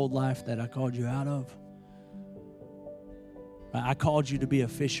your old life that I called you out of? I called you to be a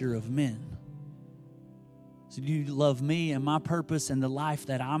fisher of men. So do you love me and my purpose and the life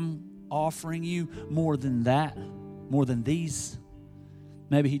that I'm offering you more than that? More than these?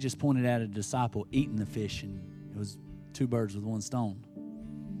 Maybe he just pointed at a disciple eating the fish and it was two birds with one stone.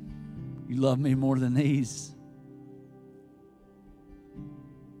 You love me more than these?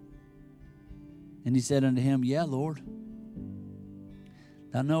 And he said unto him, Yeah, Lord.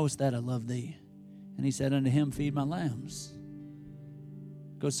 Thou knowest that I love thee. And he said unto him, Feed my lambs.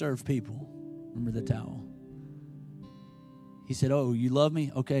 Go serve people. Remember the towel. He said, Oh, you love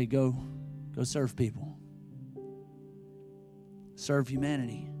me? Okay, go serve people. Serve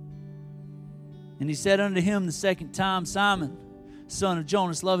humanity. And he said unto him the second time, Simon, son of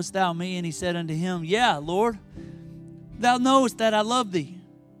Jonas, lovest thou me? And he said unto him, Yeah, Lord. Thou knowest that I love thee.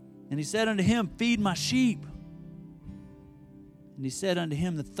 And he said unto him, Feed my sheep. And he said unto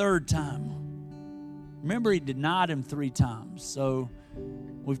him the third time. Remember, he denied him 3 times. So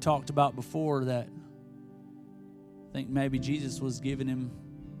we've talked about before that I think maybe Jesus was giving him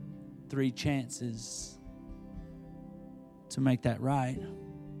 3 chances to make that right.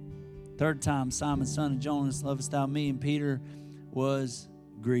 Third time, Simon, son of Jonas, lovest thou me? And Peter was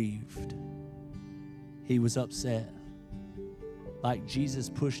grieved. He was upset. Like Jesus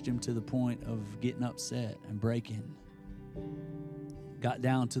pushed him to the point of getting upset and breaking. Got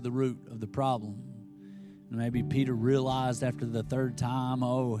down to the root of the problem. And maybe Peter realized after the third time,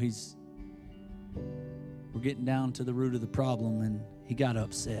 we're getting down to the root of the problem, and he got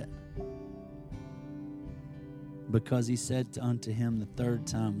upset. Because he said unto him the third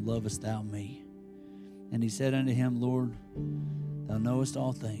time, Lovest thou me? And he said unto him, Lord, thou knowest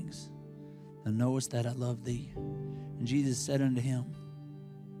all things. Thou knowest that I love thee. And Jesus said unto him,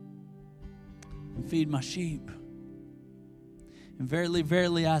 Feed my sheep. And verily,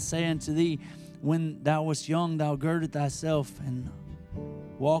 verily, I say unto thee, when thou wast young, thou girded thyself and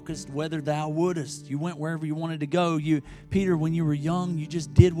walkest whither thou wouldest. You went wherever you wanted to go. Peter, when you were young, you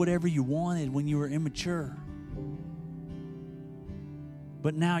just did whatever you wanted when you were immature.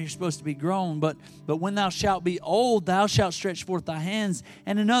 But now you're supposed to be grown. But when thou shalt be old, thou shalt stretch forth thy hands,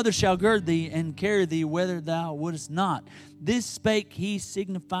 and another shall gird thee and carry thee whither thou wouldest not. This spake he,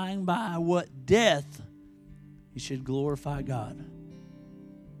 signifying by what death he should glorify God.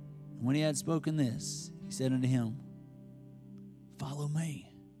 And when he had spoken this, he said unto him, Follow me.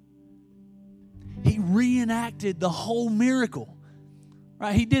 He reenacted the whole miracle.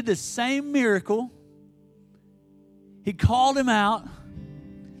 Right? He did the same miracle. He called him out.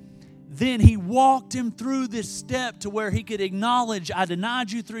 Then he walked him through this step to where he could acknowledge, I denied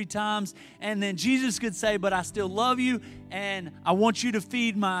you 3 times. And then Jesus could say, but I still love you. And I want you to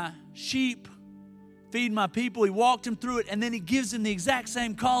feed my sheep, feed my people. He walked him through it. And then he gives him the exact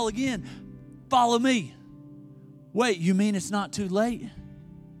same call again. Follow me. Wait, you mean it's not too late?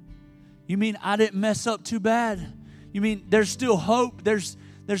 You mean I didn't mess up too bad? You mean there's still hope? There's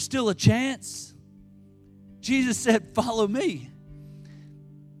still a chance? Jesus said, follow me.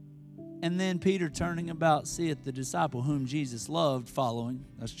 And then Peter, turning about, seeth the disciple whom Jesus loved following,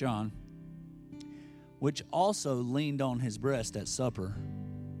 that's John, which also leaned on his breast at supper.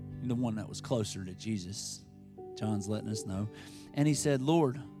 the one that was closer to Jesus. John's letting us know. And he said,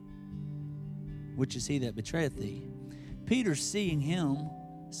 Lord, which is he that betrayeth thee? Peter, seeing him,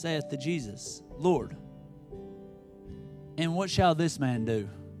 saith to Jesus, Lord, and what shall this man do?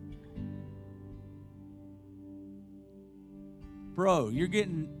 Bro,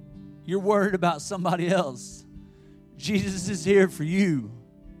 you're worried about somebody else. Jesus is here for you.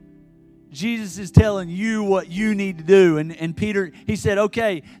 Jesus is telling you what you need to do. And Peter, he said,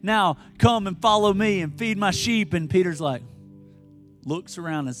 okay, now come and follow me and feed my sheep. And Peter's like, looks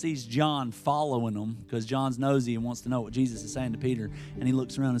around and sees John following him because John's nosy and wants to know what Jesus is saying to Peter. And he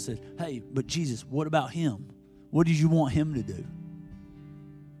looks around and says, hey, but Jesus, what about him? What did you want him to do?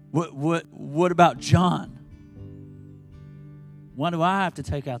 What about John? Why do I have to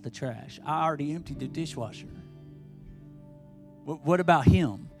take out the trash? I already emptied the dishwasher. What about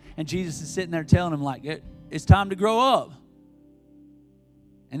him? And Jesus is sitting there telling him, like, it's time to grow up.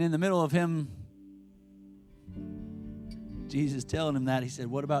 And in the middle of him, Jesus telling him that, he said,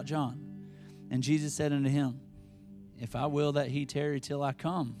 what about John? And Jesus said unto him, if I will that he tarry till I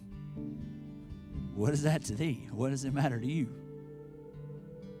come, what is that to thee? What does it matter to you?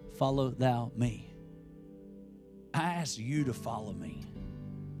 Follow thou me. I ask you to follow me.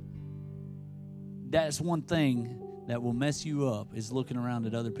 That's one thing that will mess you up, is looking around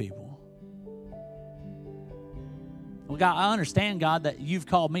at other people. Well, God, I understand, God, that you've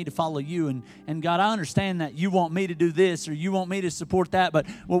called me to follow you. And God, I understand that you want me to do this or you want me to support that. But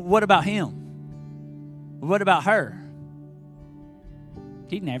what about him? What about her?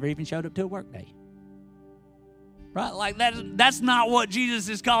 He never even showed up to a work day. Right? Like that's not what Jesus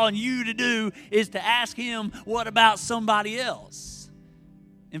is calling you to do, is to ask him, what about somebody else?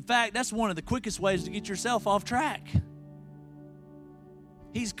 In fact, that's one of the quickest ways to get yourself off track.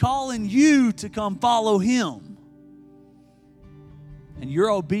 He's calling you to come follow him. And your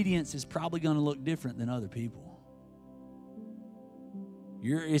obedience is probably going to look different than other people.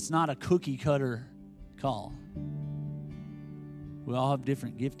 It's not a cookie cutter call. We all have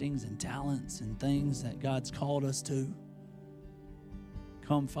different giftings and talents and things that God's called us to.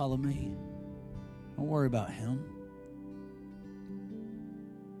 Come follow me. Don't worry about him.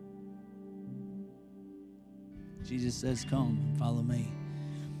 Jesus says, come and follow me.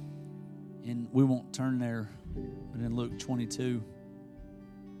 And we won't turn there, but in Luke 22,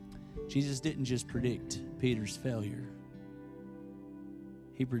 Jesus didn't just predict Peter's failure.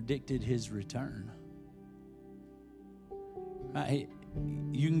 He predicted his return.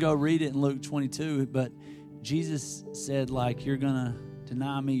 You can go read it in Luke 22, but Jesus said, like, you're going to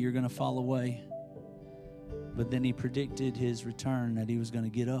deny me, you're going to fall away. But then he predicted his return, that he was going to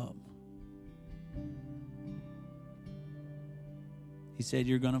get up. He said,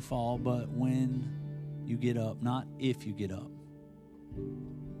 you're going to fall, but when you get up, not if you get up,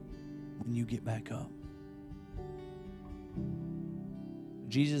 when you get back up.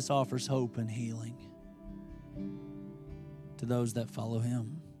 Jesus offers hope and healing to those that follow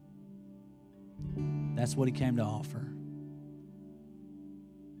him. That's what he came to offer.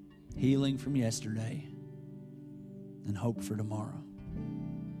 Healing from yesterday and hope for tomorrow.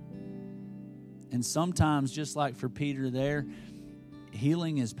 And sometimes, just like for Peter there,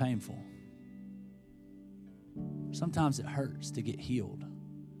 healing is painful. Sometimes it hurts to get healed.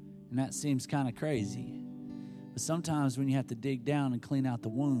 And that seems kind of crazy. But sometimes when you have to dig down and clean out the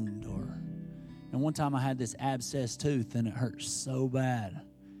wound, and one time I had this abscessed tooth and it hurt so bad.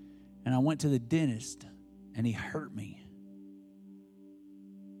 And I went to the dentist and he hurt me.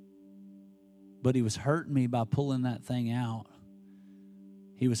 But he was hurting me by pulling that thing out.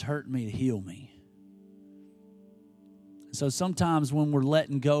 He was hurting me to heal me. So sometimes when we're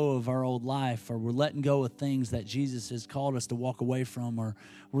letting go of our old life, or we're letting go of things that Jesus has called us to walk away from, or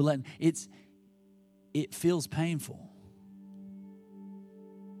we're letting, it feels painful.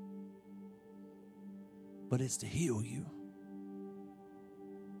 But it's to heal you.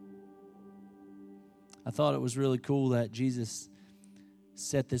 I thought it was really cool that Jesus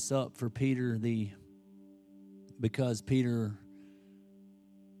set this up for Peter, because Peter,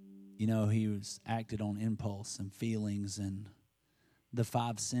 he was acted on impulse and feelings and the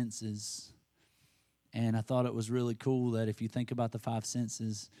five senses. And I thought it was really cool that if you think about the five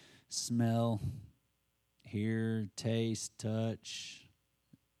senses, smell, hear, taste, touch,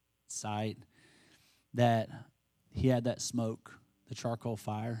 sight, that he had that smoke, the charcoal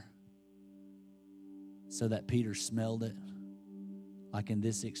fire, so that Peter smelled it. Like in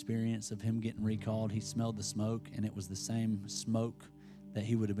this experience of him getting recalled, he smelled the smoke, and it was the same smoke that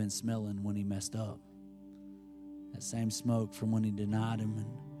he would have been smelling when he messed up. That same smoke from when he denied him.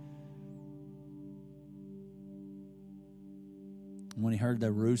 When he heard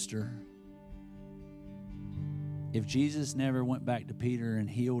the rooster, if Jesus never went back to Peter and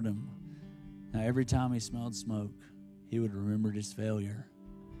healed him, now every time he smelled smoke, he would remember his failure.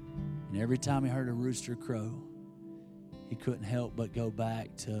 And every time he heard a rooster crow, he couldn't help but go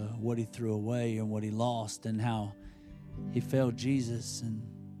back to what he threw away and what he lost and how he failed Jesus. And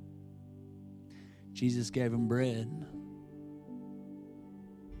Jesus gave him bread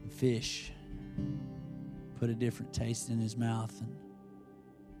and fish, put a different taste in his mouth. And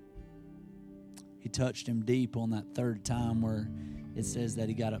he touched him deep on that third time where it says that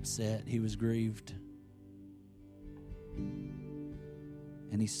he got upset. He was grieved.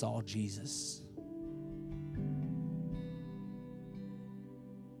 And he saw Jesus.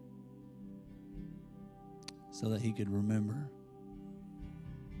 So that he could remember.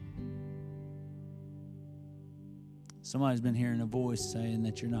 Somebody's been hearing a voice saying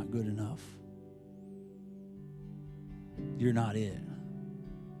that you're not good enough. You're not it.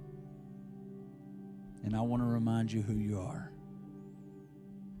 And I want to remind you who you are.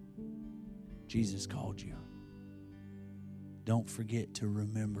 Jesus called you. Don't forget to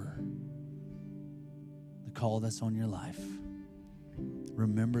remember the call that's on your life.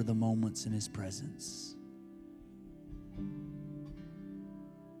 Remember the moments in his presence.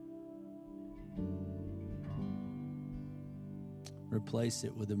 Replace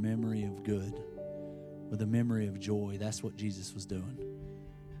it with a memory of good, with a memory of joy. That's what Jesus was doing.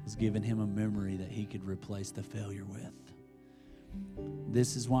 He was giving him a memory that he could replace the failure with.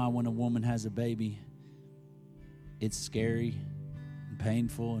 This is why when a woman has a baby, it's scary and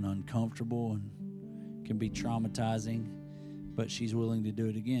painful and uncomfortable and can be traumatizing, but she's willing to do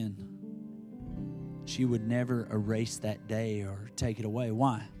it again. She would never erase that day or take it away.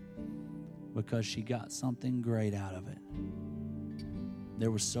 Why? Because she got something great out of it. There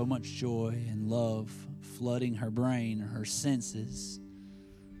was so much joy and love flooding her brain, her senses,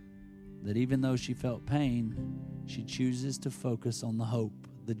 that even though she felt pain, she chooses to focus on the hope,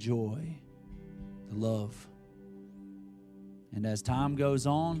 the joy, the love. And as time goes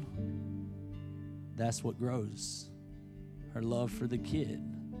on, that's what grows. Her love for the kid,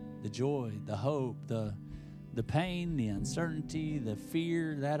 the joy, the hope, the pain, the uncertainty, the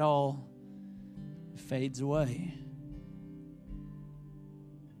fear, that all fades away.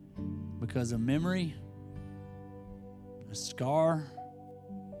 Because a memory, a scar,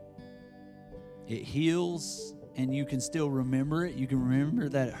 it heals and you can still remember it. You can remember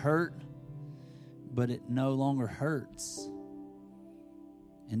that it hurt, but it no longer hurts.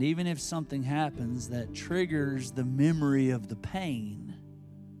 And even if something happens that triggers the memory of the pain,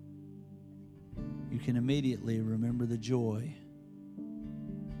 you can immediately remember the joy.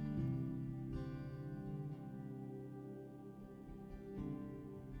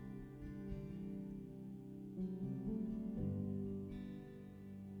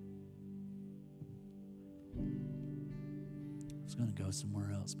 I was going to go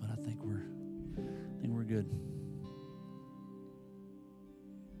somewhere else, but I think we're good.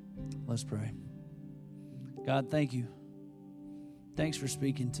 Let's pray. God, thank you. Thanks for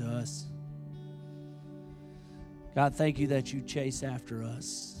speaking to us. God, thank you that you chase after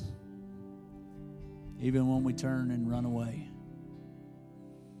us, even when we turn and run away.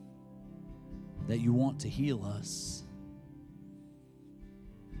 That you want to heal us.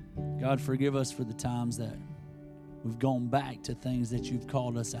 God, forgive us for the times that we've gone back to things that you've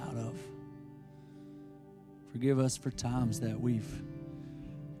called us out of. Forgive us for times that we've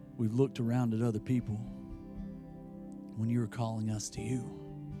looked around at other people when you were calling us to you.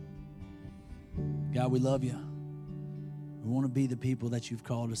 God, we love you. We want to be the people that you've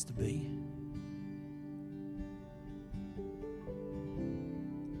called us to be.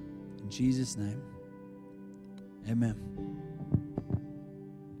 In Jesus' name, amen.